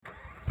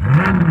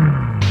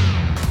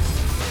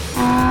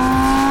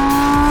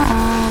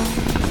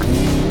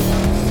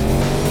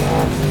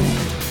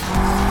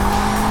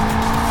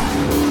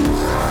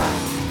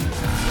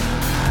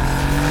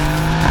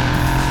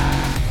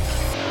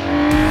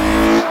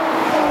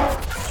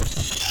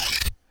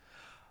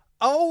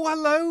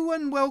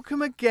Hello and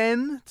welcome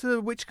again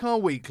to Which Car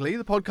Weekly,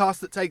 the podcast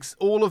that takes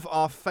all of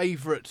our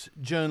favourite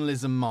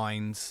journalism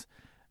minds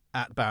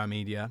at Bauer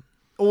Media,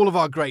 all of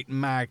our great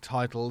mag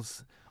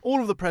titles, all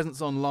of the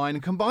presents online,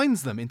 and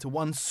combines them into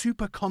one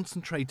super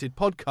concentrated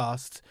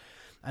podcast,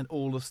 and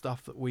all the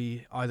stuff that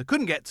we either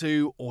couldn't get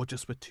to or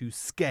just were too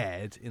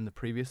scared in the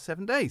previous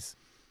 7 days.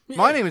 Yeah.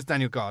 My name is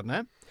Daniel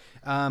Gardner,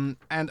 and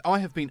I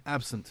have been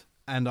absent,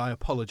 and I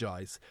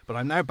apologise, but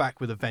I'm now back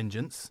with a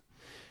vengeance.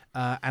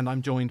 And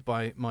I'm joined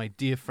by my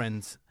dear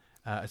friends,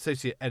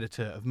 Associate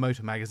Editor of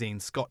Motor Magazine,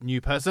 Scott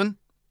Newperson.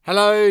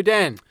 Hello,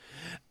 Dan.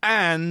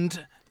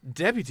 And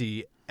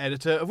Deputy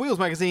Editor of Wheels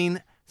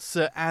Magazine,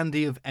 Sir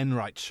Andy of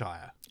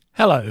Enrightshire.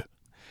 Hello.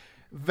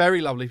 Very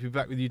lovely to be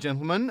back with you,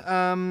 gentlemen.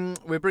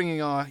 We're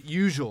bringing our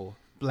usual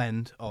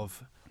blend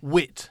of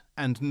wit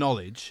and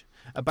knowledge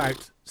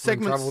about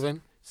segments. Trouble,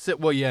 then?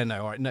 Well, yeah,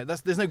 no, all right, no.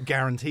 There's no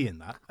guarantee in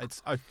that.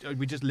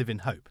 We just live in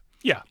hope.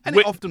 Yeah. And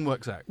it often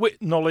works out.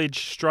 Wit,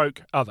 knowledge,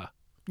 stroke, other.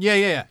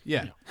 Yeah.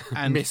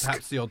 And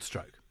perhaps the odd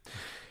stroke.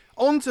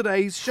 On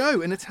today's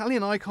show, an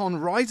Italian icon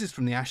rises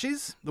from the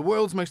ashes, the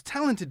world's most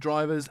talented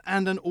drivers,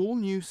 and an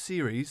all-new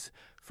series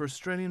for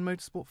Australian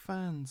motorsport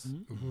fans.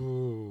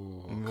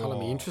 Ooh, colour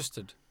me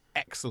interested.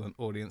 Excellent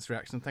audience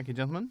reaction. Thank you,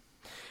 gentlemen.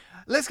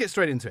 Let's get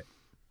straight into it.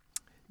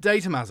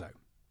 De Tomaso,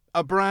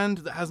 a brand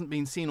that hasn't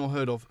been seen or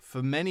heard of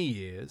for many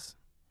years.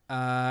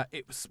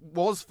 It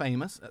was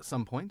famous at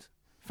some point.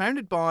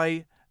 Founded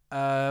by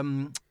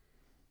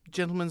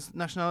gentleman's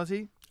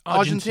nationality?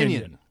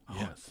 Argentinian.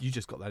 Yes. You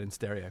just got that in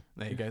stereo.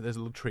 There you go. There's a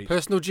little treat.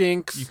 Personal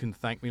jinx. You can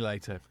thank me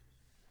later.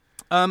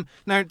 Now,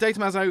 De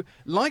Tomaso,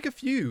 like a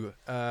few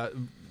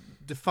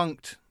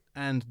defunct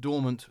and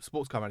dormant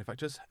sports car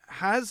manufacturers,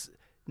 has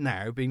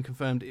now been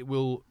confirmed it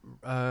will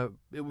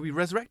be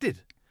resurrected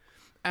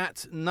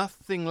at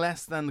nothing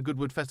less than the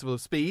Goodwood Festival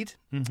of Speed,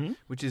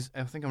 which is,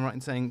 I think I'm right in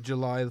saying,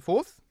 July the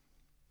 4th.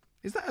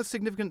 Is that a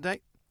significant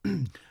date?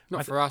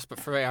 Not for us, but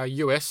for our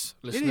US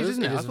listeners. It is,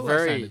 isn't it? It I is thought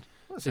very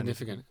that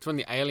significant. It's when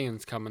the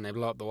aliens come and they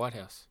blow up the White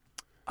House.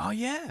 Oh,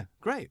 yeah.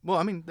 Great. Well,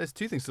 I mean, there's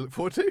two things to look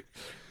forward to.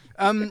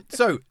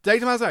 So, De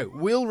Tomaso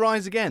will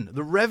rise again.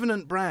 The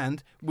Revenant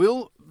brand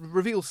will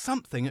reveal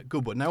something at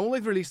Goodwood. Now, all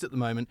they've released at the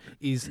moment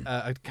is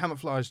a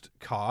camouflaged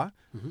car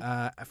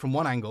from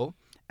one angle.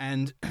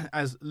 And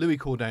as Louis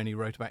Cordoni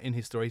wrote about in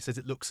his story, he says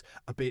it looks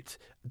a bit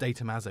De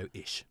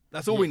Tomaso-ish.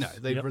 That's all we know.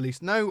 They've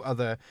released no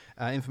other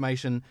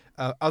information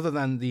other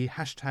than the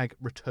hashtag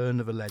return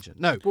of a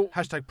legend. No,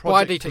 hashtag project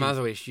By De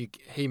Tomaso-ish,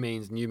 he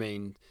means, and you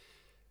mean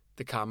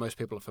the car most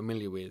people are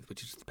familiar with,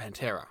 which is the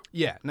Pantera.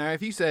 Yeah. Now,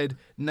 if you said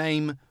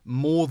name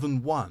more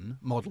than one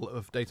model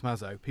of De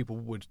Tomaso, people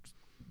would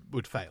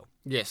fail.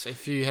 Yes,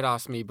 if you had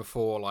asked me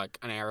before, like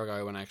an hour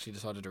ago when I actually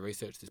decided to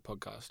research this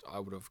podcast, I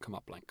would have come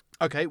up blank.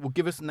 Okay, well,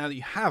 now that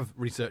you have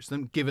researched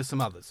them, give us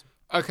some others.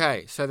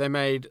 Okay, so they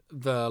made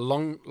the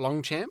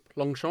Longchamp.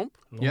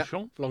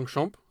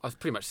 I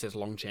pretty much says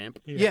Longchamp.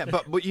 Yeah,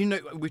 but you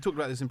know, we talked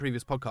about this in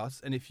previous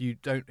podcasts, and if you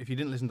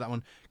didn't listen to that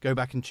one, go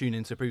back and tune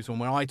into a previous one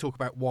where I talk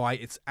about why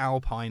it's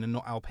Alpine and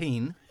not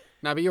Alpine.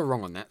 No, but you're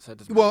wrong on that, so it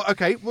doesn't Well,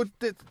 matter. okay,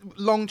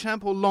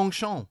 Longchamp or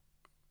Longchamp?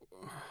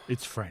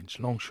 It's French,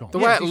 Longchamp. The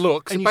way it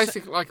looks, and it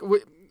basically like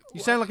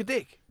you sound like a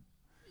dick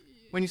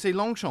when you say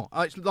Longchamp.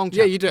 It's Longchamp.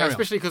 Yeah, you do, Carry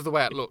especially because the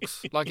way it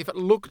looks. Like if it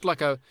looked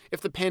like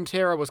if the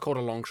Pantera was called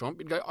a Longchamp,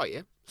 you'd go, oh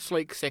yeah,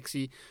 sleek,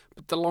 sexy.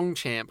 But the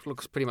Longchamp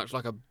looks pretty much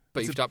like a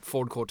beefed up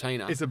Ford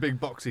Cortina. It's a big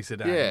boxy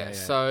sedan. Yeah,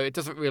 so it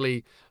doesn't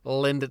really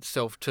lend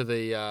itself to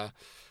the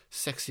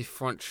sexy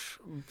French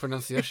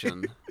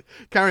pronunciation.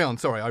 Carry on.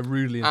 Sorry, I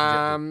rudely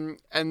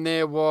interjected. And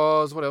there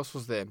was, what else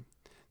was there?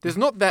 There's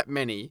not that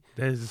many.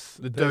 There's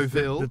the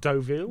Deauville. The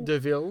Deauville.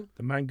 Deauville.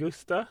 The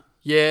Mangusta.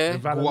 Yeah. The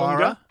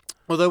Vallelonga.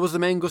 Well, there was the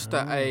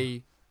Mangusta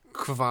a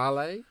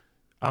Cavale.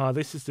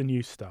 This is the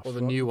new stuff. Or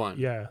the new one.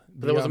 Yeah.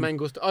 There was a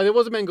Mangusta. Oh, there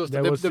was a Mangusta.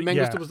 The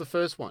Mangusta was the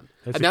first one.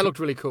 And that looked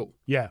really cool.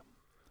 Yeah.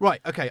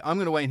 Right, okay, I'm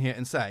going to weigh in here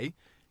and say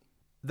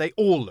they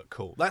all look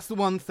cool. That's the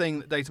one thing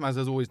that De Tomaso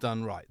has always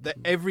done right. That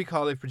every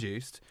car they've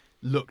produced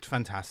looked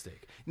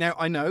fantastic. Now,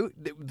 I know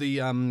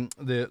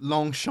the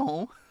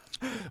Longchamp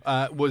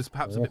was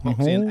perhaps a bit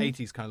boxy and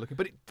 80s kind of looking,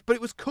 but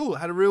it was cool. It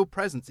had a real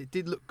presence. It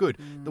did look good.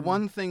 The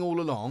one thing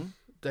all along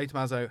De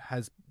Tomaso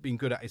has been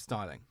good at is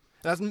styling.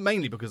 That's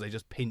mainly because they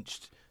just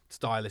pinched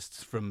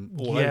stylists from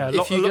all over. Yeah, a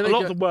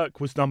lot of the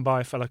work was done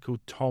by a fellow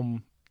called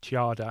Tom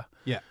Chiada.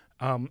 Yeah.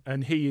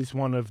 And he is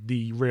one of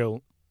the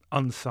real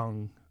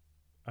unsung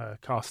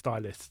car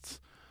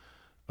stylists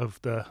of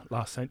the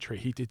last century.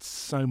 He did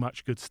so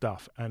much good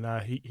stuff, and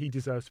he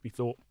deserves to be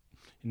thought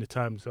in the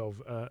terms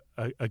of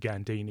a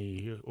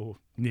Gandini or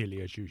nearly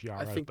a Giugiaro.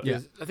 I think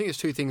there's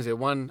two things there.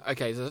 One,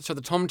 okay, so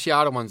the Tom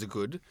Chiada ones are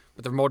good,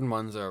 but the modern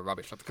ones are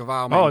rubbish. Like the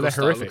Cavale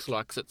Mangusta looks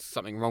like it's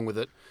something wrong with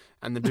it,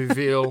 and the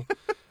Deauville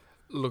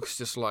looks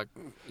just like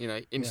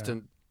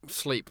instant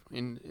sleep.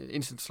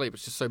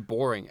 It's just so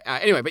boring.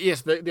 Anyway, but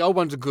yes, the old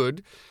ones are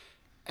good.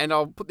 And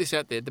I'll put this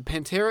out there. The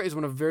Pantera is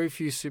one of very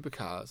few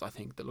supercars, I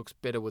think, that looks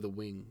better with a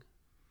wing.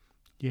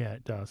 Yeah,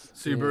 it does.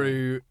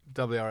 Subaru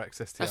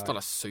WRX STI. That's not a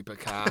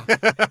supercar.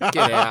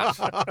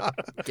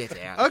 Get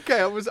out. Okay,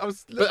 I was.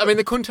 But I mean,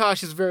 the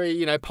Countach is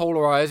very,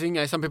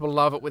 polarizing. Some people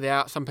love it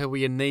without. Some people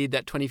you need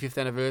that 25th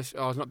anniversary.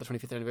 Oh, it's not the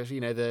 25th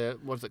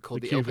anniversry. What's it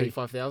called? The LP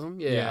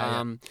 5000.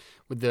 Yeah.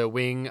 With the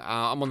wing.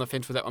 I'm on the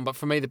fence with that one. But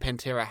for me, the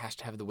Pantera has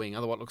to have the wing.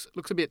 Otherwise, it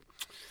looks a bit.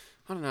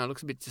 I don't know. It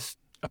looks a bit just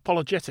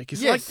apologetic.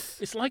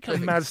 It's like a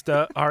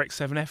Mazda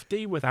RX-7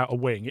 FD without a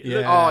wing.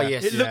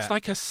 It looks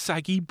like a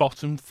saggy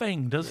bottom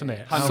thing, doesn't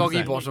it?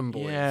 Soggy bottom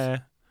boys. Yeah.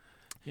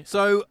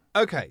 So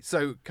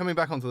coming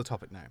back onto the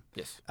topic now.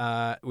 Yes.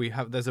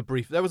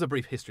 There was a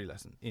brief history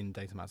lesson in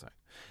Datamazo.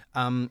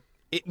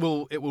 It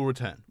will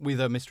return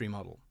with a mystery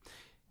model.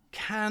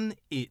 Can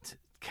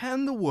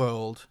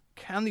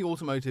the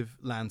automotive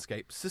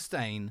landscape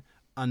sustain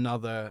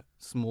another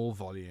small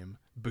volume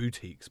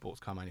boutique sports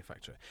car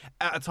manufacturer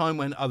at a time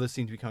when others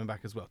seem to be coming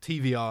back as well?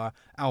 TVR,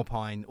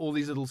 Alpine, all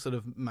these little sort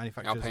of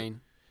manufacturers. Alpine.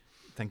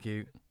 Thank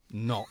you.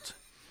 Not.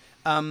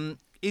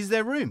 Is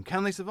there room?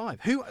 Can they survive?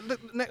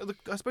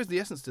 I suppose the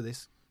essence to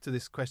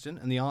this question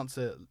and the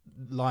answer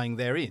lying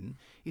therein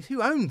is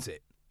who owns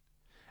it,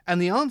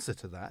 and the answer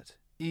to that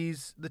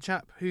is the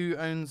chap who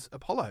owns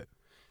Apollo.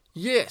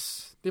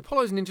 Yes, the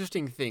Apollo is an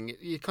interesting thing.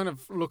 You kind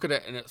of look at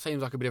it and it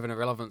seems like a bit of an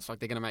irrelevance, like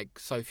they're going to make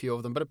so few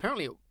of them, but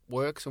apparently it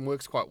works and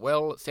works quite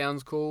well. It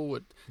sounds cool.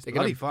 It's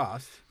bloody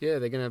fast. Yeah,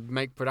 they're going to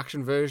make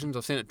production versions.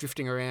 I've seen it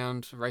drifting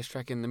around a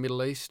racetrack in the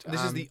Middle East.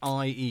 This is the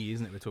IE,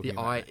 isn't it? We're talking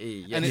about the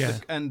IE,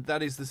 yes. And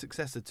that is the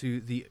successor to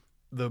the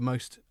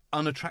most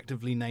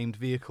unattractively named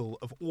vehicle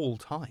of all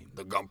time,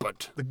 the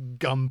Gumpert. The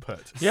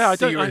Gumpert. Yeah,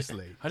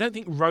 seriously. I don't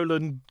think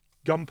Roland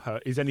Gumpert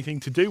is anything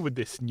to do with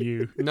this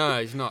new. No,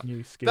 he's not.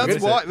 New scheme.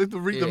 That's why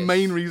the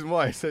main reason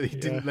why I said he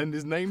didn't lend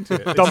his name to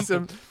it.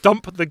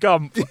 Dump the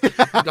Gump.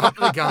 Dump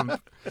the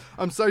Gump.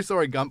 I'm so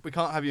sorry, Gump. We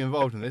can't have you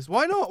involved in this.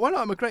 Why not?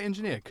 I'm a great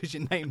engineer because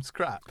your name's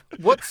crap.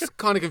 What's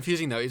kind of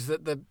confusing though is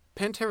that the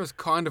Pantera's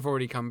kind of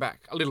already come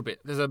back a little bit.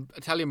 There's an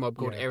Italian mob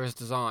called Eras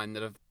Design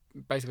that have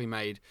basically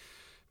made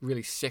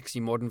really sexy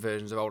modern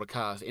versions of older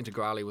cars.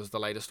 Integrale was the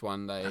latest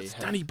one. That's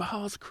Danny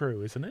Bahar's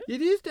crew, isn't it?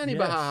 It is Danny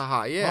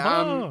Bahar.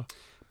 Yeah.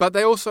 But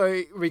they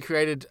also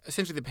recreated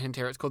essentially the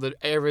Pantera. It's called the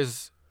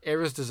Eras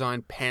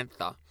Design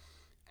Panther,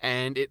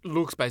 and it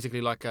looks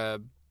basically like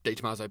a Di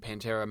Tommaso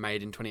Pantera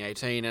made in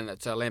 2018, and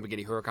it's a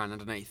Lamborghini Huracan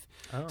underneath.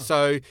 Oh.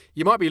 So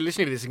you might be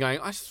listening to this and going,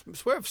 I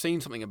swear I've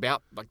seen something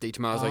about like Di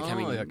Tommaso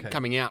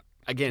coming out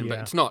again, but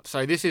it's not.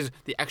 So this is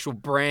the actual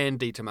brand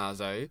Di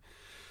Tommaso.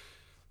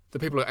 The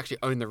people who actually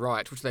own the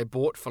right, which they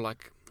bought for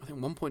like, I think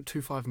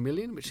 1.25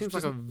 million, which seems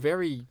like a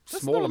very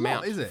small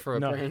amount for a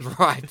brand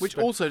right. Which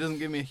also doesn't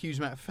give me a huge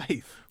amount of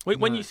faith.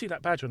 When you see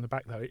that badge on the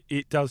back, though,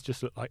 it does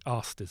just look like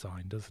arse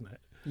design, doesn't it?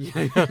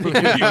 Yeah. You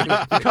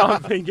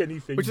can't think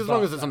anything. Which, as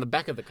long as it's on the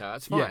back of the car,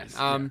 it's fine. Yes,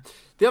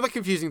 The other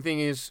confusing thing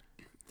is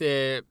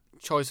their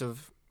choice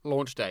of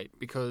launch date,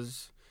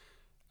 because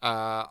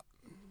I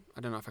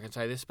don't know if I can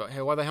say this, but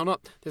why the hell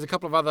not? There's a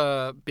couple of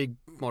other big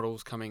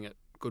models coming at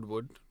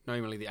Goodwood,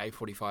 namely the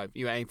A45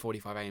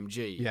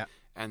 AMG,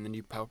 and the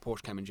new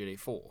Porsche Cayman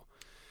GT4.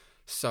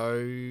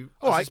 So,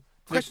 all right,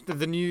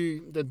 the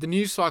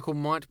new cycle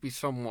might be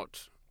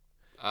somewhat.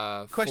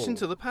 Question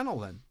to the panel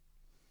then: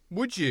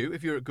 would you,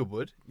 if you're at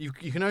Goodwood, you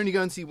can only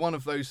go and see one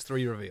of those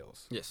three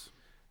reveals? Yes.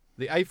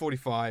 The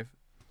A45,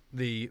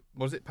 the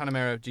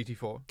Panamera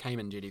GT4,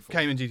 Cayman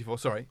GT4,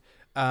 sorry,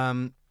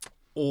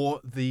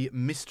 or the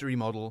mystery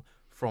model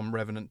from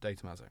Revenant Di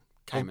Tommaso.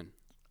 Cayman.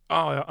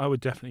 Oh, I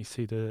would definitely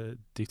see the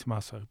Di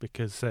Tommaso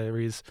because there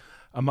is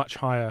a much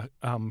higher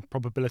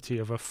probability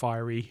of a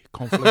fiery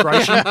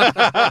conflagration.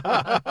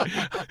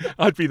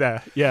 I'd be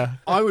there, yeah.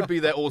 I would be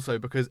there also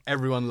because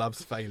everyone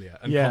loves failure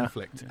and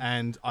conflict,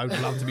 and I would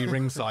love to be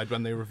ringside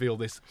when they reveal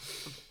this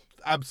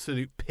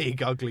absolute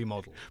pig ugly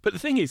model. But the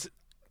thing is,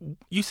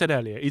 you said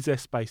earlier, is there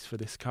space for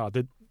this car?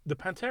 The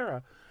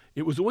Pantera,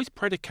 it was always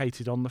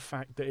predicated on the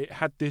fact that it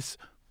had this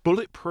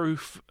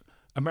bulletproof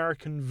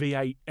American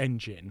V8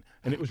 engine,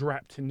 and it was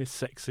wrapped in this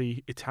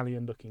sexy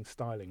Italian-looking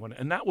styling on it,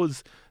 and that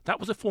was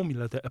a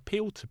formula that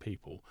appealed to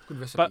people.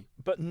 Good recipe.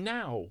 But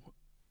now,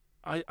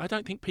 I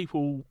don't think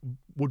people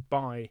would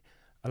buy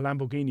a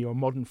Lamborghini or a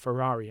modern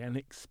Ferrari and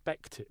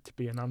expect it to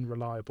be an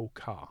unreliable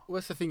car. Well,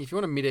 that's the thing. If you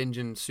want a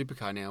mid-engine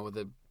supercar now with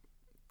an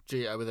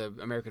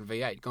American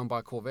V8, go and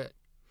buy a Corvette.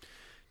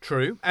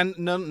 True, and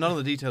none of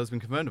the details have been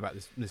confirmed about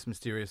this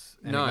mysterious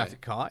enigmatic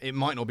car. It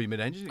might not be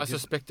mid-engine. I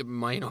suspect it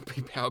may not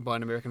be powered by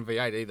an American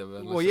V8 either.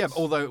 Well, yeah,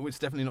 although it's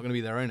definitely not going to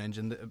be their own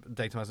engine.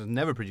 Di Tommaso has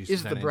never produced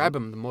Is its own the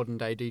Brabham the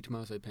modern-day Di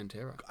Tommaso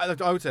Pantera? I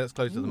would say that's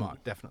close to the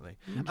mark, definitely.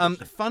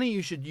 Funny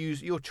you should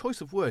use your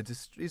choice of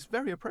words is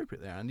very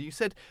appropriate there, Andy. You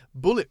said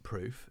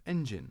bulletproof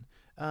engine.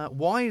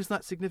 Why is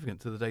that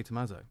significant to the Di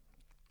Tommaso?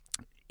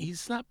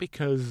 Is that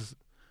because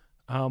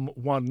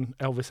one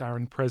Elvis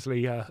Aaron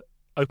Presley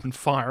opened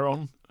fire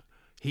on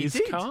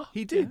his car?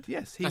 He did,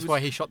 yes. That's why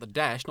he shot the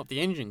dash, not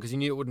the engine, because he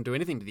knew it wouldn't do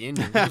anything to the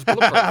engine. It was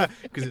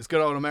bulletproof. Because it's good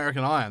old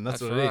American iron.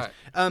 That's what right.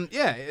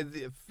 it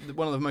is.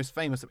 One of the most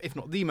famous, if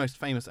not the most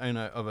famous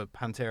owner of a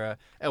Pantera,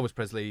 Elvis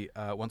Presley,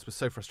 once was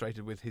so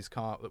frustrated with his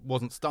car that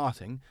wasn't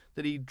starting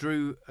that he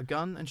drew a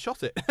gun and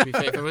shot it. To be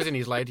fair, if it was in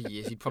his later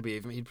years, he'd probably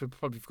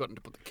forgotten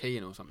to put the key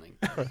in or something.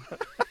 But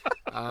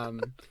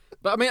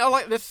I mean, I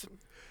like this.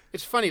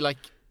 It's funny, like.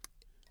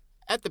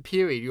 At the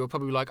period, you were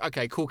probably like,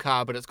 okay, cool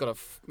car, but it's got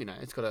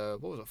a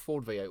what was it,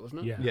 Ford V8,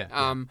 wasn't it?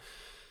 Yeah.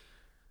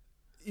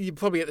 You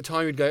probably at the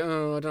time you'd go,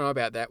 oh, I don't know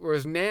about that.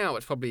 Whereas now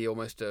it's probably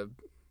almost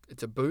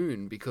it's a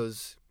boon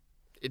because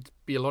it'd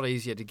be a lot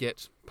easier to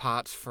get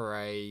parts for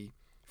a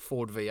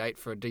Ford V8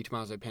 for a Di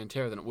Tommaso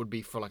Pantera than it would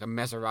be for like a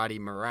Maserati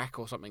Merak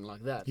or something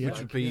like that. Which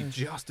would be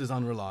just as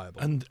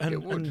unreliable. And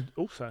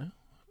also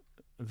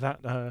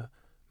that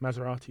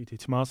Maserati Di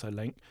Tommaso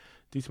link.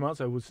 Di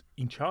Tommaso was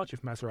in charge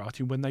of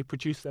Maserati when they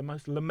produced their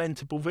most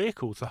lamentable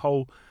vehicles. The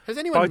whole has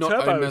anyone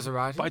not owned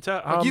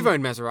Maserati? You've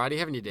owned Maserati,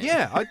 haven't you, Dan?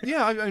 Yeah,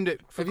 I've owned it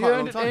for Have quite you a long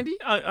owned it, time. Andy?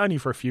 Only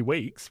for a few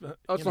weeks. But,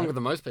 it's longer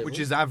than most people. Which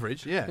is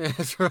average, yeah.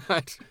 That's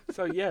right.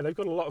 So, yeah, they've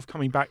got a lot of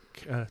coming back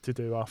to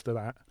do after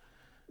that.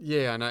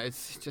 Yeah, I know.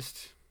 It's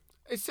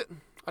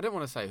I don't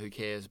want to say who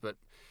cares, but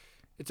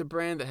it's a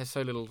brand that has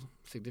so little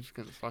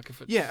significance. Like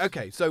if it's, yeah,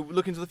 okay, so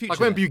look into the future.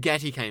 Like when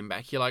Bugatti came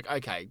back, you're like,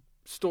 okay,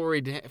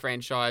 storied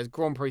franchise,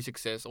 Grand Prix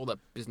success, all that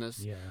business.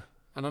 Yeah.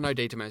 And I know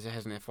Di Tommaso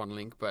has an F1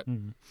 link, but...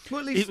 Well,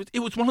 at least... It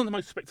was one of the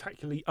most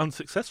spectacularly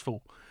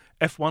unsuccessful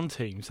F1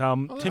 teams.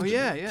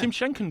 Tim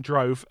Schenken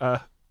drove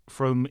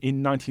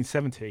in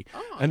 1970,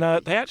 and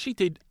they actually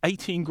did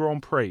 18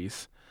 Grand Prix.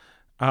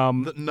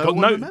 That no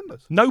one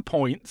remembers. No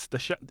points.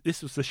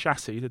 This was the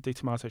chassis, the Di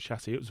Tommaso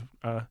chassis. It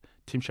was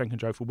Tim Schenken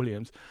drove for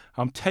Williams.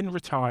 10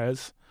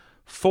 retires,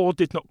 4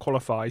 did not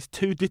qualify,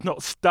 2 did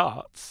not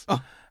start,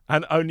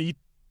 and only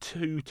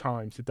 2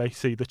 times did they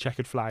see the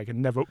checkered flag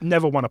and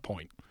never won a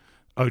point.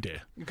 Oh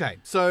dear. Okay,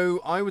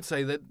 so I would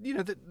say that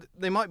that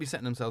they might be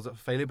setting themselves up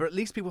for failure, but at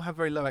least people have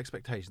very low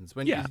expectations.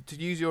 To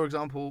use your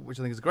example, which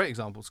I think is a great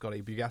example,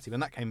 Scotty, Bugatti,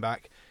 when that came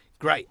back,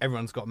 great,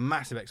 everyone's got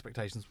massive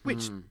expectations,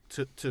 which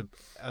to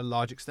a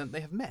large extent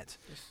they have met.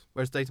 Yes.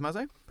 Whereas Di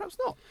Tommaso, perhaps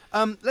not.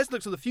 Let's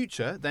look to the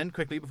future then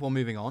quickly before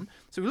moving on.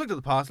 So we looked at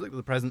the past, looked at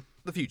the present,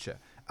 the future.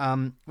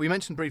 We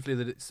mentioned briefly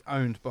that it's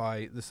owned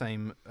by the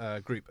same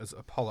group as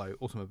Apollo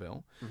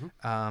Automobile.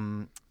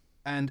 Mm-hmm.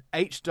 And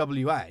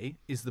HWA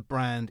is the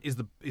brand, is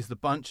the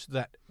bunch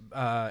that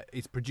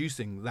is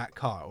producing that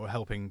car or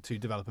helping to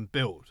develop and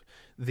build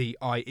the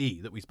IE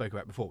that we spoke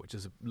about before, which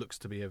looks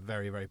to be a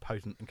very, very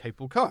potent and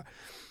capable car.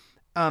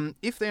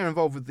 If they are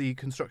involved with the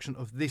construction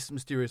of this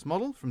mysterious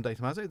model from Di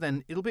Tommaso,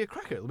 then it'll be a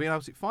cracker. It'll be an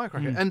absolute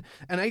firecracker. And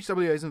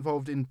HWA is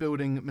involved in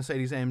building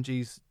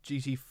Mercedes-AMG's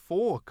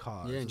GT4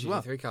 cars as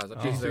well. GT3 cars.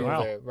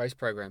 GT3 their race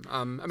program.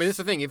 I mean, that's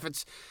the thing. If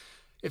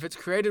it's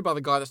created by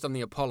the guy that's done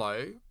the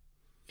Apollo,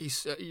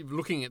 he's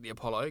looking at the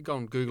Apollo. Go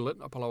and Google it.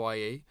 Apollo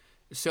IE.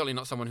 It's certainly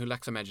not someone who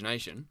lacks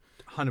imagination.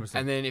 100%.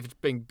 And then if it's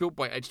being built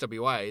by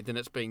HWA, then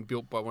it's being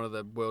built by one of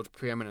the world's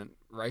preeminent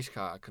race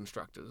car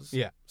constructors.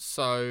 Yeah.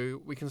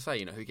 So we can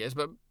say, who cares?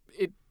 But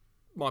it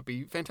might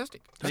be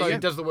fantastic. So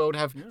does the world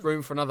have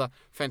room for another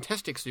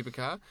fantastic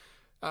supercar?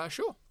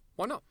 Sure.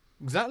 Why not?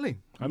 Exactly.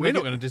 We're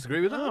not going to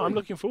disagree with that. No, I'm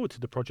looking forward to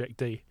the Project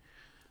D.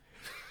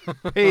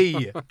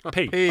 P.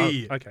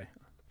 Okay.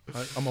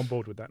 I'm on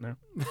board with that now.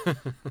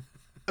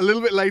 A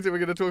little bit later, we're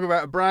going to talk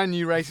about a brand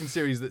new racing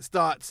series that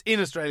starts in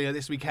Australia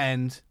this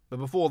weekend. But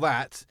before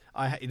that,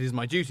 it is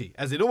my duty,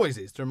 as it always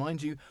is, to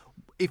remind you,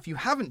 if you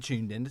haven't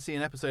tuned in to see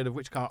an episode of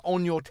Which Car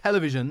on your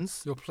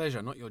televisions... Your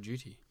pleasure, not your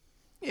duty.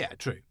 Yeah,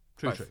 true.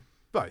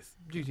 Both.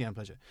 Duty and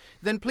pleasure.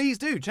 Then please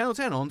do. Channel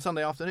 10 on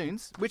Sunday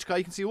afternoons. Which Car,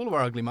 you can see all of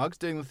our ugly mugs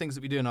doing the things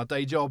that we do in our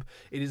day job.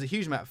 It is a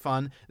huge amount of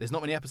fun. There's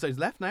not many episodes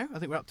left now. I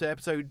think we're up to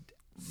episode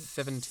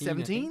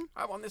 17.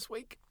 I won this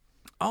week.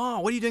 Oh,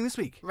 what are you doing this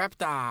week?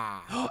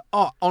 Raptor.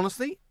 Oh,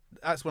 honestly,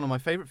 that's one of my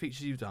favourite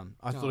features you've done.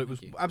 I thought it was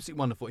absolutely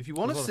wonderful. If you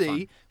want to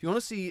see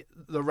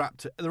the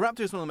Raptor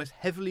is one of the most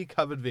heavily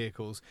covered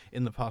vehicles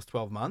in the past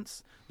 12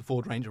 months, the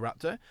Ford Ranger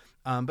Raptor.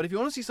 But if you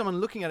want to see someone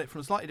looking at it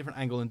from a slightly different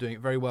angle and doing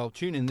it very well,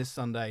 tune in this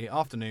Sunday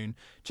afternoon,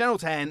 Channel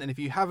 10. And if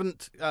you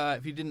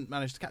didn't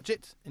manage to catch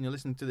it, and you're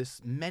listening to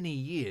this many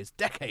years,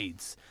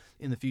 decades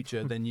in the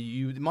future, then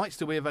you might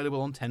still be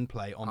available on 10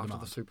 Play on demand.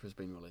 After the Super has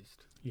been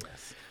released.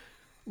 Yes.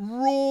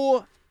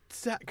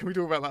 Can we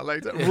talk about that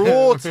later?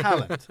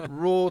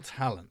 Raw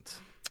talent.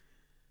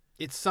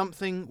 It's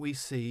something we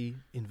see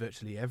in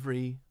virtually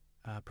every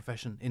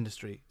profession,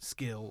 industry,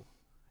 skill.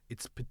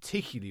 It's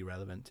particularly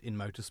relevant in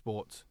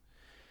motorsport.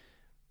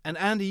 And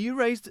Andy, you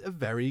raised a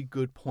very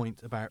good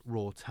point about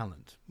raw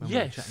talent when we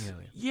were chatting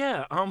earlier.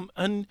 Yeah,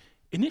 and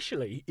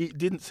initially it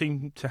didn't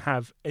seem to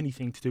have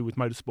anything to do with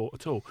motorsport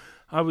at all.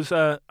 I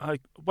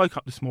woke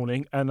up this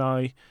morning and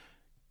I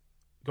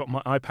got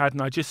my iPad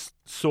and I just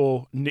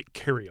saw Nick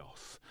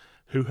Kyrgios,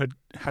 who had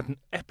an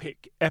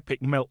epic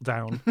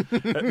meltdown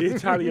at the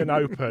Italian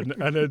Open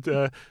and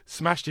had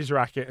smashed his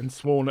racket and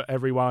sworn at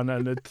everyone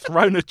and had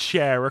thrown a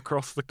chair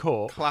across the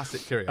court. Classic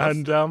Kyrgios.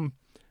 And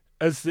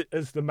as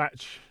the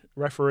match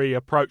referee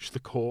approached the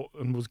court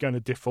and was going to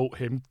default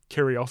him,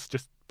 Kyrgios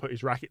just put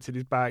his rackets in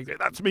his bag, said,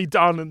 "That's me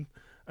done,"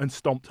 and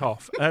stomped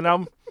off.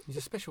 And he's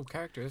a special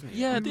character, isn't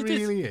he? Yeah, it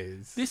really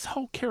is. This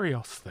whole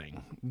Kyrgios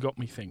thing got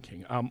me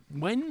thinking.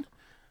 When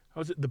I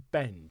was at the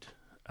Bend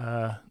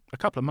a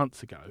couple of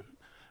months ago,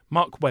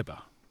 Mark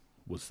Webber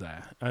was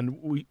there,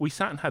 and we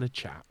sat and had a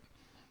chat.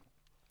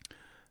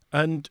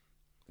 And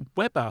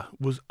Webber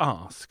was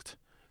asked,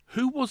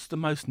 who was the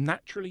most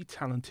naturally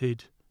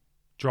talented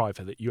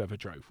driver that you ever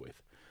drove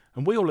with?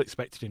 And we all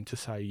expected him to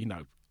say,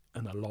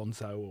 an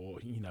Alonso, or,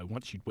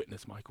 once you'd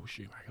witnessed Michael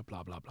Schumacher,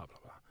 blah, blah, blah, blah,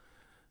 blah.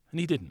 And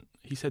he didn't.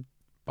 He said,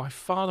 by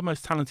far the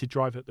most talented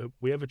driver that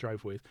we ever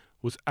drove with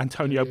was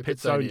Antonio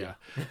Pizzonia.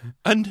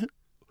 And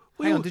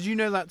hang on, did you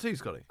know that too,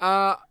 Scotty?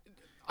 I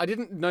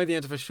didn't know the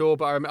answer for sure,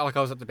 but I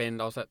was at the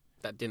Bend, I was at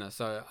that dinner,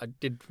 so I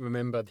did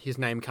remember his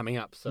name coming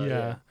up. So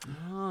yeah.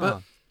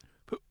 But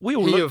we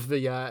all of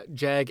the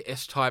Jag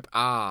S-Type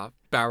R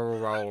barrel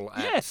roll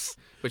act, yes,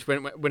 which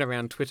went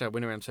around Twitter,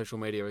 went around social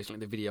media recently,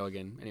 the video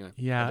again. Anyway,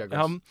 yeah.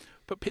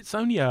 But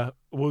Pizzonia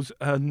was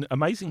an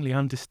amazingly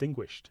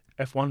undistinguished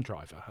F1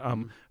 driver. I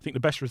think the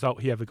best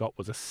result he ever got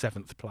was a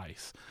 7th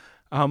place.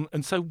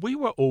 And so we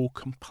were all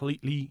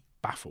completely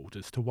baffled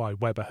as to why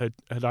Webber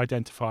had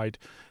identified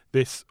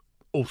this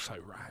also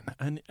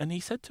ran. And he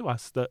said to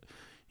us that,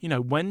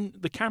 when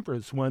the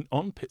cameras weren't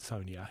on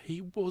Pizzonia,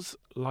 he was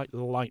like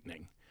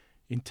lightning.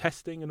 In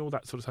testing and all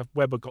that sort of stuff,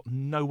 Webber got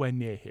nowhere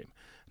near him.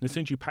 And as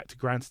soon as you packed a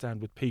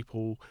grandstand with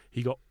people,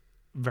 he got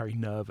very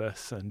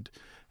nervous. And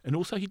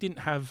also he didn't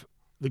have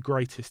the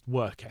greatest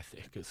work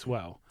ethic as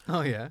well.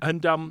 Oh, yeah.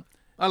 And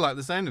I like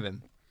the sound of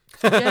him.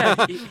 Yeah.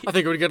 I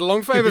think we would get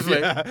along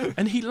famously. Yeah.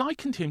 And he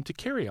likened him to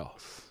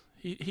Kyrgios.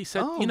 He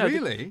said,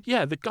 really?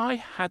 The guy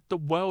had the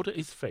world at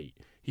his feet.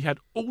 He had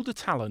all the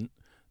talent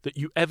that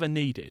you ever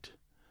needed,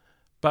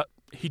 but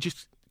he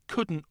just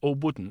couldn't or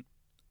wouldn't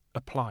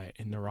apply it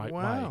in the right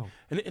way.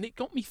 And it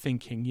got me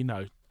thinking,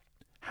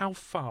 how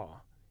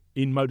far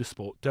in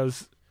motorsport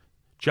does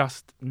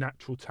just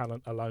natural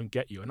talent alone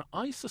get you? And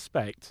I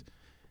suspect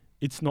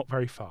it's not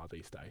very far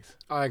these days.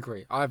 I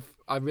agree. I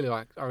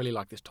really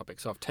like this topic,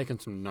 so I've taken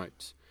some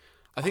notes.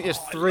 I think there's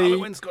I three. love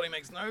it when Scotty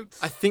makes notes.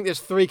 I think there's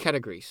 3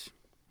 categories.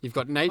 You've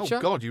got nature.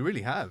 Oh God, you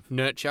really have.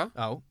 Nurture.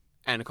 Oh,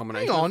 and a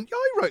combination. Hang on,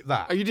 I wrote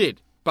that. Oh, you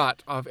did.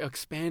 But I've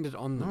expanded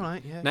on them. All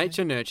right, yeah.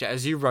 Nature, nurture,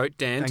 as you wrote,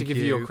 Dan, to give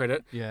you your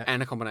credit,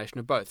 and a combination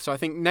of both. So I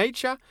think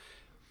nature,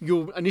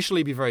 you'll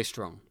initially be very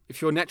strong.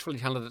 If you're naturally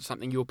talented at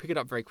something, you'll pick it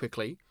up very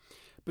quickly,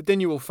 but then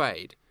you will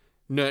fade.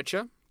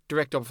 Nurture,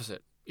 direct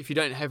opposite. If you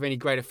don't have any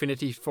great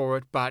affinity for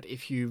it, but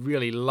if you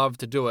really love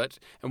to do it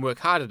and work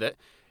hard at it,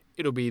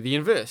 it'll be the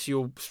inverse.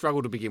 You'll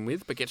struggle to begin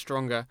with, but get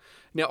stronger.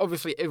 Now,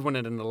 obviously, everyone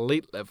at an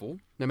elite level,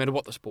 no matter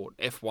what the sport,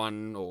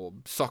 F1 or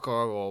soccer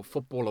or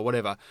football or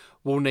whatever,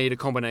 will need a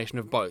combination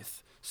of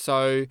both.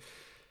 So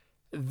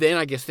then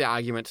I guess the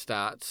argument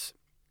starts,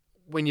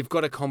 when you've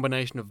got a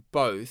combination of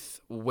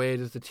both, where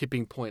does the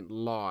tipping point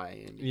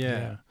lie?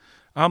 Yeah.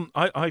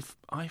 I've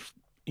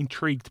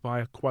intrigued by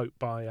a quote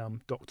by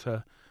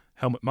Dr.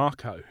 Helmut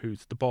Marko,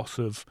 who's the boss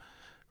of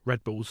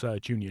Red Bull's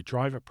junior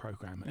driver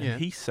program. And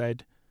he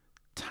said,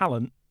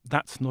 talent,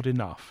 that's not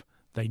enough.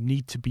 They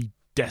need to be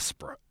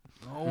desperate.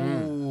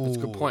 Oh, that's a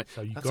good point.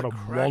 So you've got to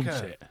want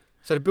it.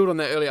 So to build on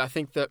that earlier, I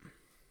think that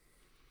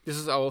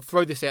I'll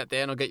throw this out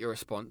there and I'll get your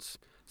response.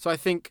 So I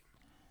think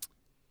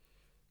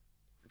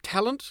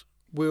talent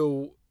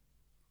will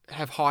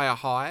have higher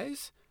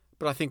highs,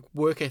 but I think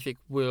work ethic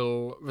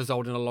will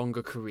result in a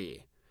longer career.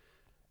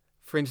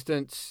 For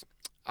instance,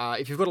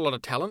 if you've got a lot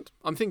of talent,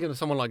 I'm thinking of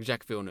someone like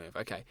Jacques Villeneuve.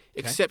 Okay,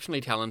 exceptionally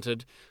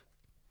talented,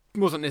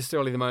 wasn't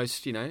necessarily the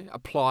most,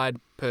 applied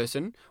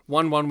person,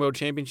 won one world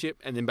championship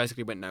and then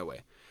basically went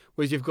nowhere.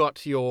 Whereas you've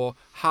got your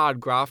hard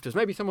grafters,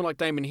 maybe someone like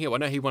Damon Hill. I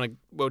know he won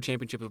a world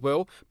championship as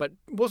well, but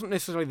wasn't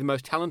necessarily the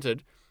most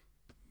talented,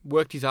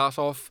 worked his ass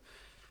off,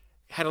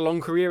 had a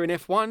long career in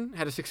F1,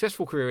 had a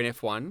successful career in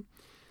F1.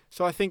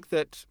 So I think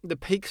that the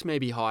peaks may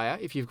be higher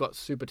if you've got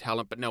super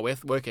talent but no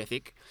work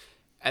ethic,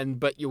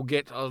 but you'll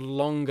get a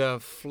longer,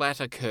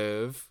 flatter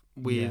curve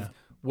with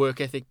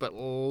work ethic but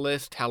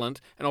less talent.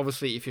 And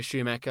obviously if you're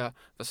Schumacher,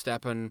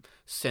 Verstappen,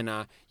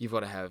 Senna, you've got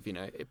to have,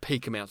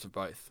 peak amounts of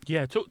both.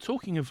 Yeah,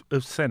 talking of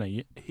Senna,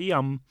 he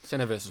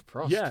Senna versus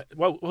Prost. Yeah,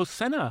 well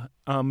Senna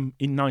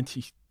in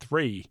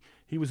 93,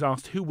 he was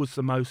asked who was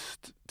the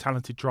most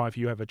talented driver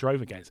you ever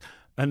drove against.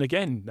 And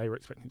again, they were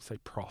expecting to say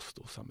Prost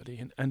or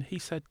somebody. And he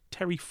said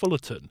Terry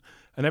Fullerton.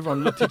 And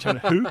everyone looked at each other,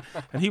 who?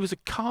 And he was a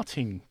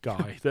karting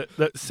guy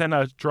that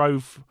Senna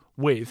drove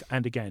with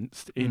and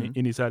against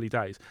in his early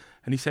days.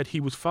 And he said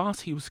he was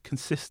fast, he was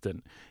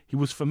consistent. He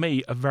was, for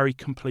me, a very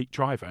complete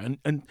driver.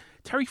 And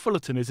Terry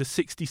Fullerton is a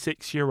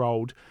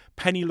 66-year-old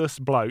penniless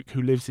bloke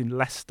who lives in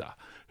Leicester,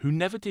 who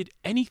never did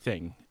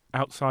anything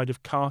outside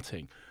of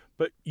karting.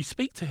 But you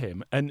speak to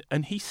him, and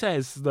he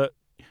says that,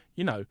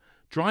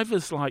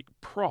 drivers like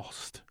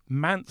Prost,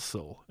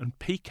 Mansell and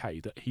Piquet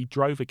that he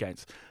drove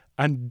against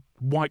and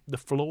wiped the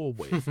floor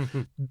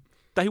with,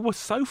 they were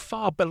so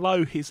far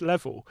below his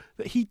level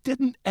that he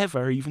didn't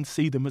ever even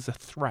see them as a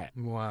threat.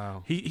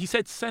 Wow. He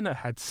said Senna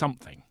had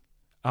something,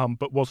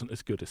 but wasn't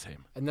as good as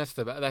him. And I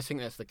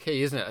think that's the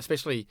key, isn't it?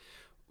 Especially,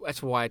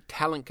 that's why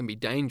talent can be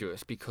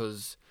dangerous,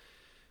 because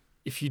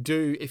if you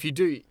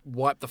do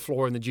wipe the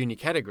floor in the junior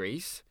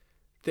categories,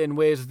 then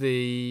where's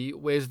the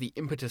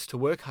impetus to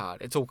work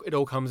hard? It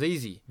all comes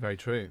easy. Very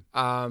true.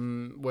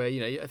 Where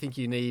I think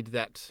you need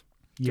that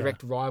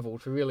direct rival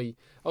to really.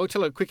 I'll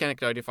tell a quick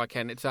anecdote if I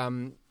can. It's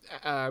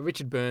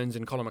Richard Burns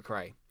and Colin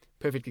McRae.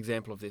 Perfect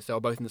example of this. They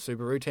were both in the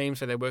Subaru team,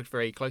 so they worked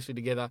very closely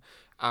together.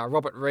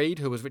 Robert Reed,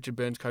 who was Richard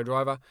Burns'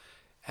 co-driver,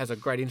 has a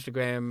great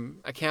Instagram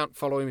account.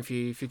 Follow him if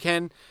you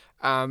can.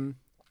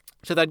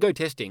 So they'd go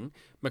testing.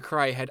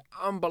 McRae had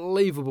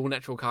unbelievable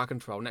natural car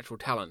control, natural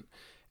talent,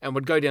 and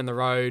would go down the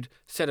road,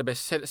 set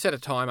a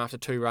time after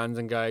 2 runs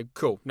and go,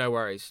 cool, no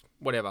worries,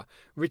 whatever.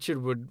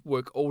 Richard would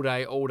work all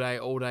day,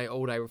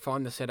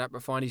 refine the setup,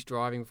 refine his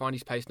driving, refine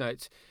his pace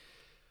notes.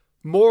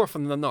 More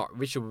often than not,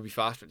 Richard would be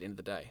faster at the end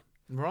of the day.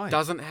 Right.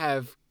 Doesn't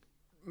have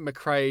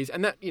McRae's,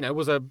 and that,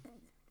 was a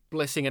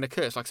blessing and a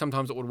curse. Like,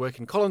 sometimes it would work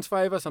in Colin's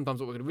favour, sometimes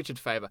it would work in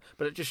Richard's favour.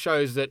 But it just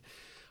shows that,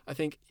 I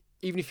think,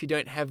 even if you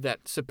don't have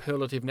that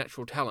superlative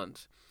natural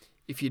talent,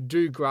 if you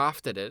do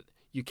graft at it,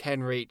 you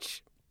can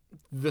reach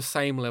the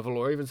same level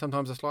or even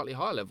sometimes a slightly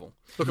higher level.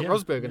 Look at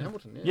Rosberg and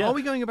Hamilton. Yeah. Are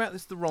we going about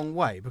this the wrong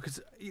way?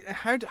 Because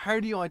how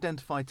do you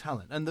identify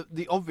talent? And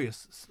the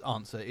obvious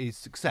answer is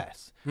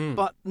success,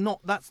 but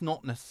that's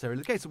not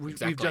necessarily the case. We've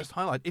just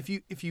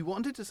highlighted. If you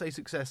wanted to say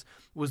success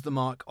was the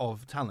mark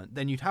of talent,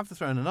 then you'd have to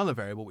throw in another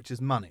variable, which is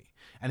money.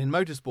 And in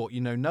motorsport,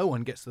 no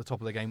one gets to the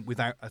top of the game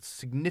without a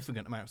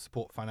significant amount of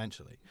support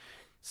financially.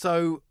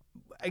 So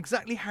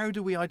exactly how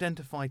do we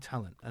identify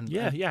talent?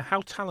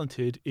 How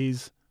talented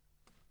is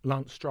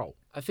Lance Stroll?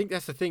 I think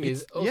that's the thing,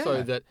 is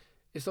also that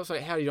it's not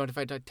so how do you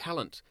identify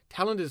talent.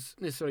 Talent is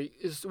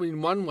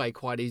in one way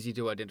quite easy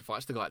to identify.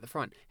 It's the guy at the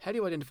front. How do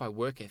you identify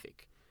work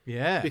ethic?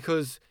 Yeah.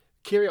 Because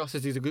Kyrgios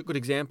is a good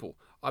example.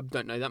 I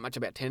don't know that much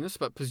about tennis,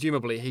 but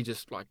presumably he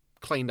just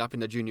cleaned up in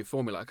the junior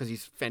formula because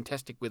he's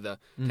fantastic with a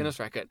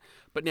tennis racket.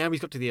 But now he's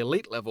got to the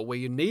elite level where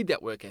you need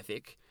that work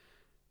ethic.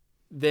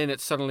 Then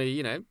it's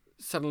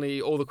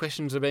suddenly all the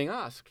questions are being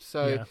asked.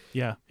 So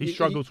he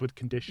struggles with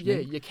conditioning.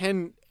 Yeah, you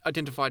can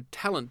identify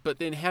talent, but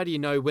then how do you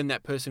know when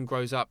that person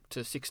grows up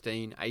to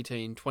 16,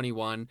 18,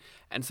 21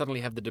 and suddenly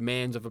have the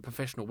demands of a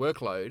professional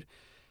workload?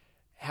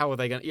 How are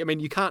they going to... I mean,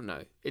 you can't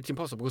know. It's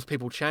impossible because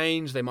people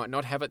change. They might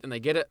not have it, then they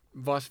get it,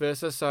 vice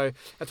versa. So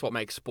that's what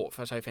makes sport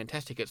so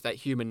fantastic. It's that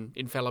human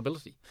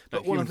infallibility.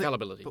 But one of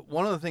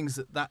the things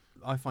that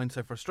I find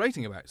so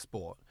frustrating about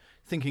sport,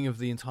 thinking of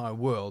the entire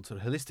world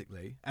sort of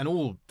holistically, and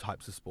all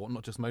types of sport,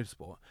 not just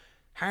motorsport,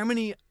 how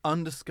many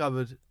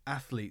undiscovered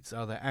athletes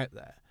are there out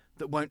there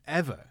that won't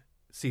ever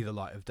see the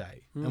light of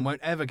day and won't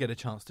ever get a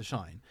chance to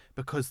shine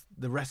because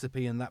the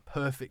recipe and that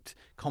perfect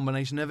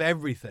combination of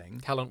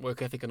everything, talent,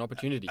 work ethic and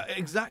opportunity,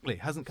 exactly,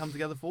 hasn't come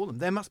together for them.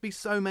 There must be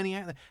so many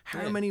out there.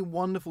 How many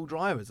wonderful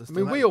drivers are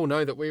still we all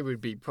know that we would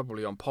be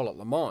probably on pole at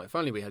Le Mans if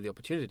only we had the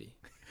opportunity.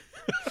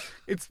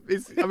 it's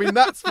I mean,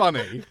 that's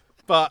funny,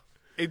 but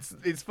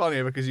it's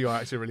funnier because you are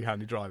actually a really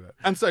handy driver,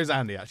 and so is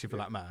Andy, actually, for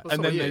that matter. Well,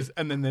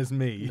 and then there's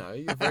me. No,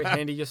 you're very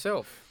handy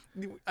yourself.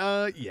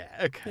 Okay.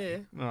 Yeah.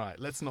 All right,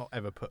 let's not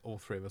ever put all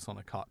three of us on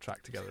a kart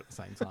track together at the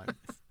same time.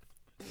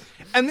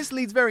 And this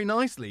leads very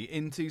nicely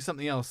into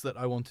something else that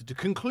I wanted to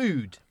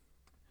conclude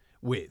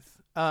with.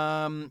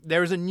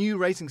 There is a new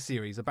racing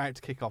series about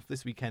to kick off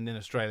this weekend in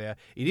Australia.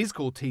 It is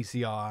called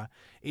TCR.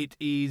 It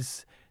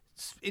is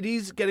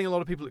getting a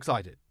lot of people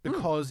excited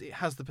because it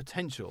has the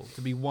potential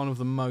to be one of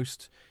the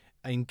most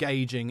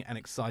engaging and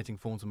exciting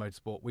forms of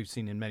motorsport we've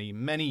seen in many,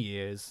 many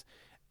years.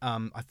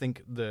 I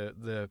think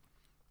the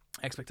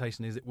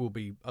expectation is it will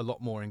be a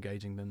lot more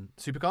engaging than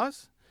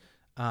supercars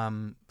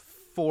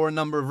for a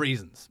number of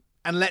reasons.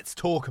 And let's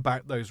talk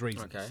about those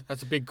reasons. Okay,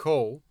 that's a big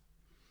call.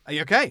 Are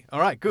you okay? All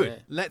right, good. Yeah.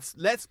 Let's.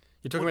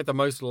 You're talking about the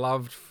most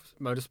loved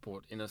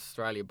motorsport in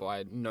Australia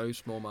by no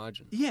small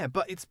margin. Yeah,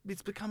 but it's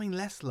becoming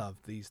less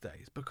loved these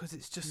days because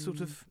it's just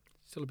sort of...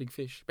 Still a big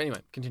fish. But anyway,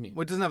 continue.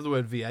 Well, it doesn't have the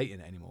word V8 in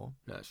it anymore.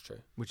 No, that's true.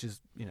 Which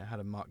is, had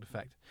a marked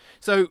effect.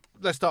 So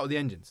let's start with the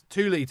engines.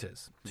 2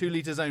 litres. 2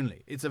 litres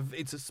only. It's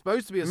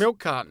supposed to be a... Milk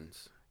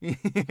cartons.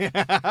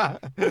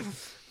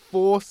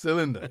 4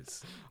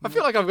 cylinders. I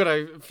feel like I've got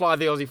to fly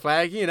the Aussie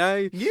flag,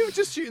 You're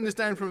just shooting this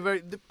down from a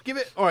very... Give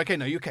it... Oh, okay,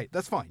 no, you're okay.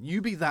 That's fine.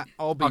 You be that.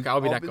 I'll be that guy.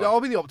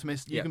 I'll be the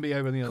optimist. You can be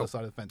over on the other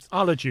side of the fence.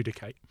 I'll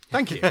adjudicate.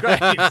 Thank you. Great.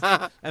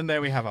 And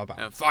there we have our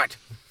battle. Fight.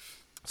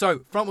 So,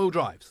 front-wheel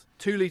drives.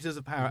 2 litres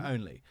of power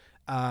only.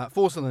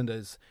 4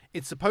 cylinders.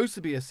 It's supposed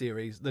to be a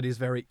series that is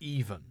very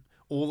even.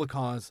 All the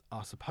cars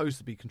are supposed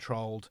to be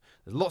controlled.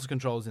 There's lots of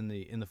controls in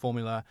the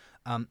formula.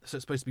 So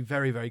it's supposed to be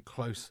very, very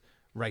close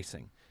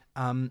racing.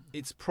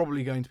 It's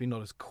probably going to be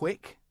not as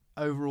quick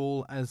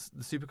overall as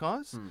the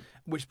supercars,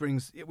 which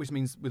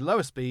means with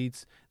lower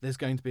speeds, there's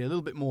going to be a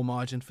little bit more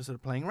margin for sort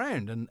of playing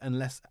around and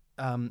less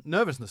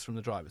nervousness from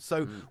the drivers.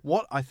 So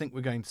what I think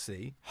we're going to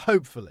see,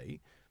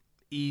 hopefully,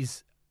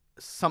 is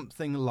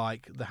something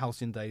like the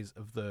halcyon days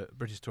of the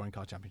British Touring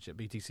Car Championship,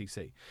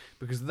 BTCC,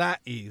 because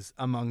that is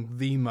among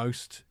the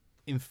most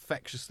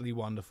infectiously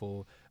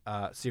wonderful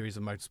series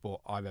of motorsport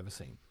I've ever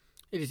seen.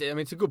 It is. I mean,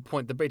 it's a good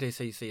point. The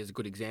BTCC is a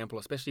good example,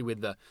 especially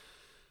with the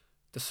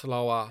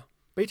slower.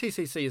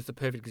 BTCC is the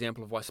perfect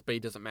example of why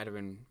speed doesn't matter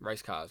in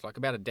race cars. Like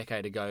about a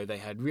decade ago, they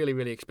had really,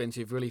 really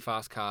expensive, really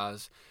fast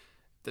cars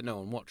that no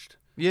one watched.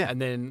 Yeah.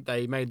 And then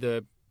they made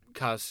the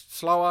cars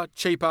slower,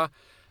 cheaper,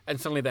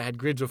 and suddenly they had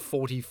grids of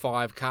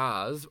 45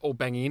 cars all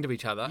banging into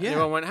each other. Yeah. And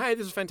everyone went, hey,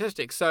 this is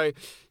fantastic. So,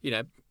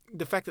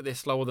 the fact that they're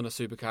slower than a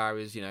supercar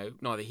is,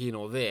 neither here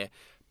nor there.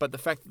 But the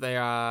fact that they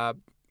are...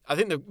 I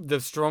think the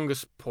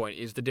strongest point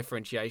is the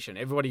differentiation.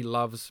 Everybody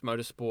loves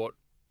motorsport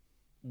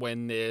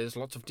when there's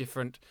lots of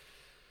different...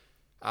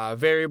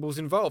 variables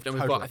involved, and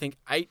we've got, I think,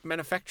 8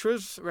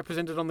 manufacturers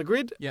represented on the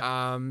grid.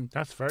 Yeah,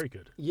 that's very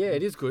good. Yeah,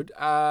 it is good.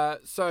 And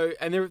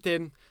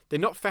they're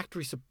not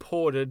factory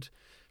supported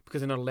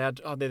because they're not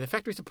allowed. They're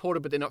factory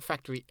supported, but they're not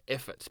factory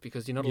efforts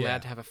because you're not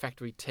allowed to have a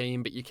factory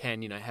team, but you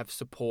can, have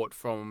support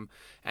from.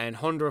 And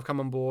Honda have come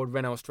on board,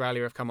 Renault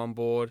Australia have come on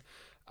board.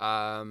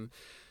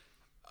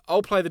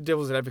 I'll play the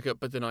devil's advocate,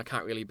 but then I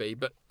can't really be.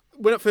 But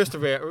when it first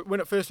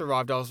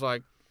arrived, I was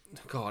like,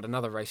 God,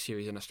 another race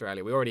series in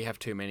Australia. We already have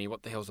too many.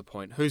 What the hell's the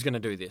point? Who's going to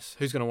do this?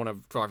 Who's going to want to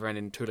drive around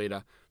in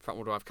 2-litre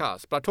front-wheel drive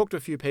cars? But I talked to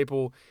a few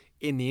people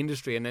in the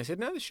industry and they said,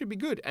 no, this should be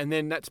good. And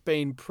then that's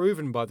been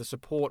proven by the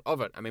support of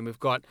it. I mean, we've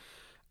got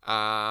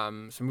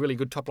some really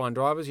good top-line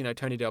drivers,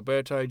 Tony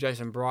D'Alberto,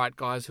 Jason Bright,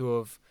 guys who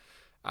have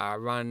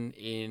run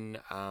in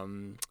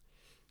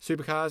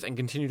supercars and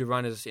continue to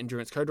run as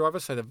endurance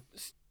co-drivers. So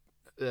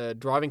the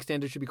driving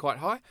standards should be quite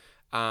high.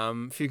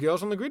 Few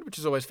girls on the grid, which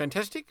is always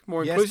fantastic.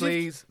 More inclusive.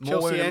 Please.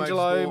 Chelsea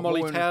Angelo,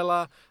 Molly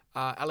Taylor,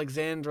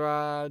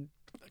 Alexandra.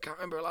 I can't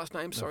remember her last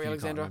name. Sorry,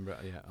 Alexandra.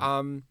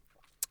 We've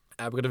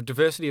got a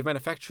diversity of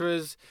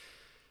manufacturers.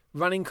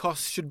 Running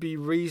costs should be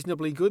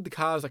reasonably good. The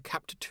cars are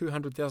capped to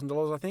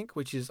 $200,000, I think,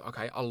 which is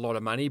a lot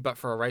of money. But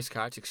for a race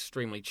car, it's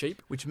extremely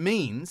cheap. Which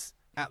means,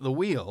 at the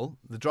wheel,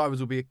 the drivers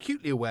will be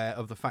acutely aware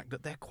of the fact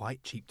that they're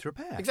quite cheap to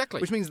repair.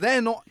 Exactly. Which means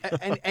they're not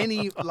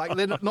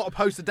they're not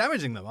opposed to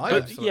damaging them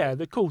either. But, yeah,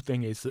 the cool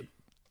thing is that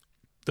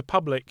the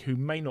public who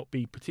may not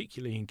be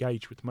particularly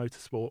engaged with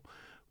motorsport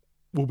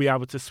will be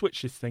able to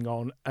switch this thing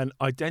on and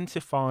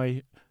identify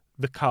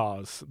the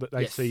cars that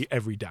they see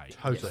every day.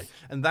 Totally. Yes.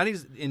 And that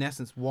is, in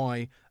essence,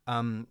 why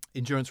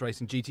endurance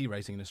racing, GT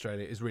racing in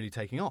Australia is really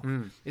taking off,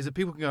 is that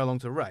people can go along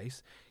to a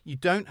race. You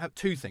don't have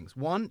two things.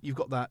 One, you've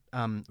got that,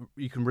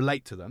 you can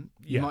relate to them.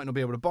 You might not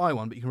be able to buy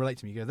one, but you can relate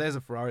to them. You go, there's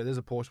a Ferrari, there's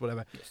a Porsche,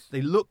 whatever. Yes.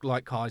 They look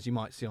like cars you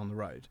might see on the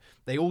road.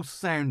 They all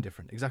sound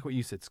different. Exactly what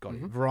you said, Scotty.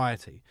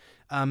 Variety.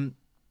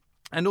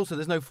 And also,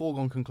 there's no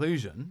foregone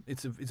conclusion.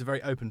 It's a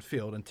very open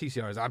field, and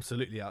TCR is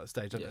absolutely out of the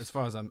stage. Yes. As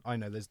far as I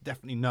know, there's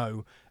definitely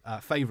no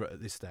favourite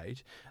at this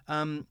stage.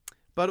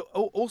 But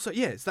also,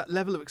 it's that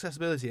level of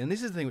accessibility. And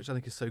this is the thing which I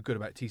think is so good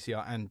about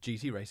TCR and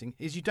GT racing,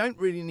 is you don't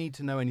really need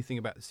to know anything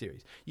about the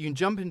series. You can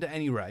jump into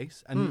any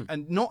race and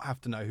not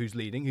have to know who's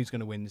leading, who's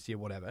going to win this year,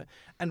 whatever,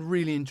 and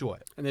really enjoy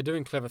it. And they're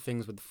doing clever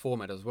things with the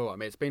format as well. I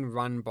mean, it's been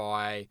run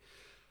by...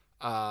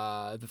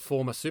 the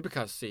former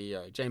Supercars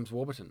CEO, James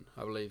Warburton,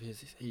 I believe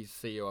he's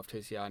CEO of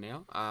TCR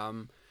now.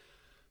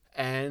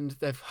 And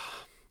they've,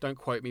 don't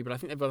quote me, but I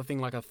think they've got a thing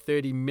like a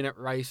 30-minute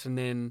race and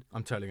then...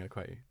 I'm totally going to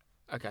quote you.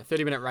 Okay,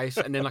 30-minute race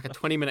and then like a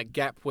 20-minute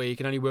gap where you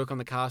can only work on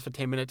the cars for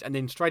 10 minutes and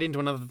then straight into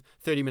another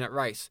 30-minute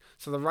race.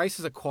 So the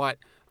races are quite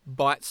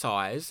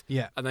bite-sized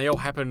and they all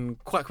happen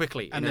quite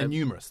quickly. And they're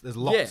numerous. There's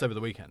lots over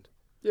the weekend.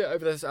 Yeah,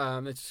 over this.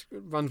 It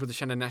runs with the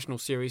Shannon National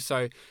Series.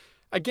 So,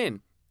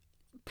 again...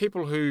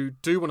 people who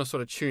do want to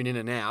sort of tune in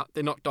and out,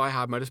 they're not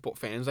diehard motorsport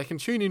fans. They can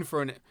tune in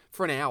for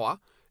an hour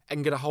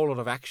and get a whole lot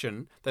of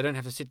action. They don't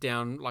have to sit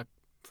down like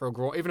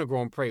for even a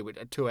Grand Prix with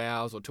 2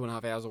 hours or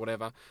 2.5 hours or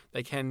whatever.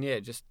 They can,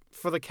 just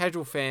for the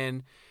casual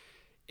fan,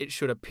 it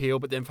should appeal.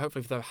 But then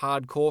hopefully for the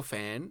hardcore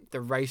fan,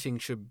 the racing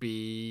should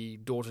be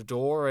door to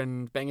door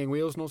and banging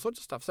wheels and all sorts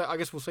of stuff. So I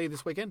guess we'll see you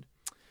this weekend.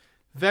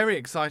 Very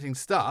exciting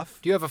stuff.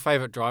 Do you have a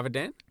favourite driver,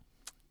 Dan?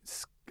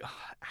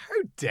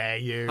 How dare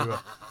you?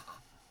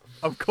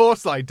 Of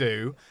course I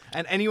do.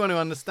 And anyone who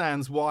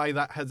understands why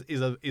that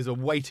is a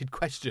weighted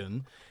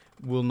question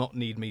will not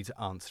need me to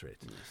answer it.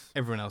 Yes.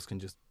 Everyone else can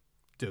just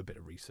do a bit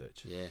of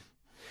research.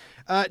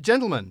 Yeah.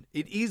 Gentlemen,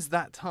 it is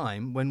that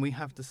time when we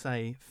have to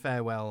say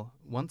farewell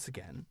once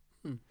again.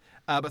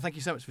 But thank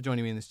you so much for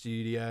joining me in the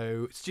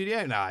studio.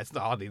 No, it's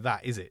not hardly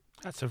that, is it?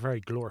 That's a very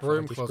glorified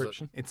room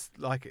description.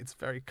 Closet. It's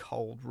very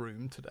cold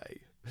room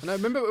today. And I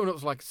remember when it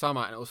was like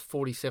summer and it was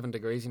 47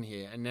 degrees in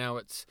here, and now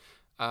it's...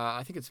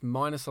 I think it's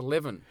minus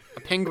 11.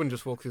 A penguin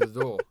just walked through the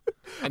door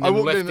and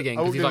then left again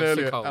because he's like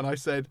so cold. And I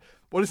said,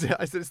 what is it?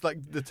 I said, it's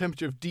like the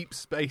temperature of deep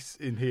space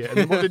in here. And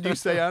then what did you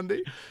say,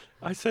 Andy?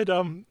 I said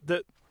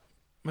that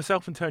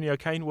myself and Tony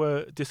O'Kane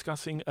were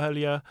discussing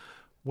earlier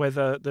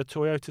whether the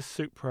Toyota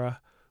Supra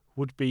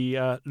would be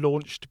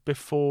launched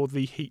before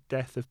the heat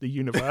death of the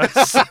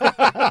universe.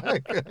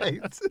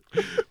 Great.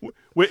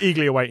 We're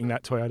eagerly awaiting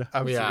that Toyota.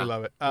 Absolutely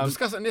love it. We'll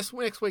discuss it next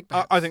week.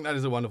 I think that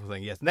is a wonderful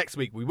thing. Yes, next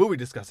week we will be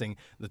discussing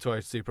the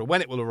Toyota Supra,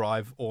 when it will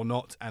arrive or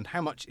not, and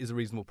how much is a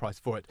reasonable price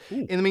for it.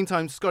 Ooh. In the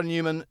meantime, Scott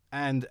Newman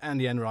and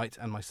Andy Enright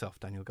and myself,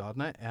 Daniel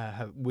Gardner,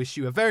 wish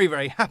you a very,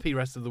 very happy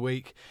rest of the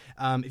week.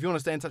 If you want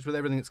to stay in touch with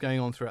everything that's going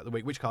on throughout the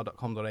week,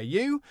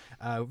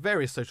 whichcar.com.au,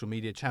 various social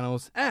media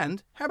channels,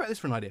 and how about this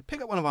for an idea?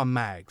 Pick up one of our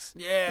mags.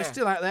 Yeah. They're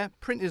still out there.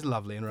 Print is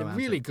lovely and romantic.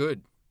 They're really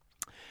good.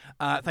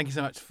 Thank you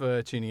so much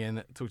for tuning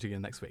in. Talk to you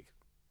again next week.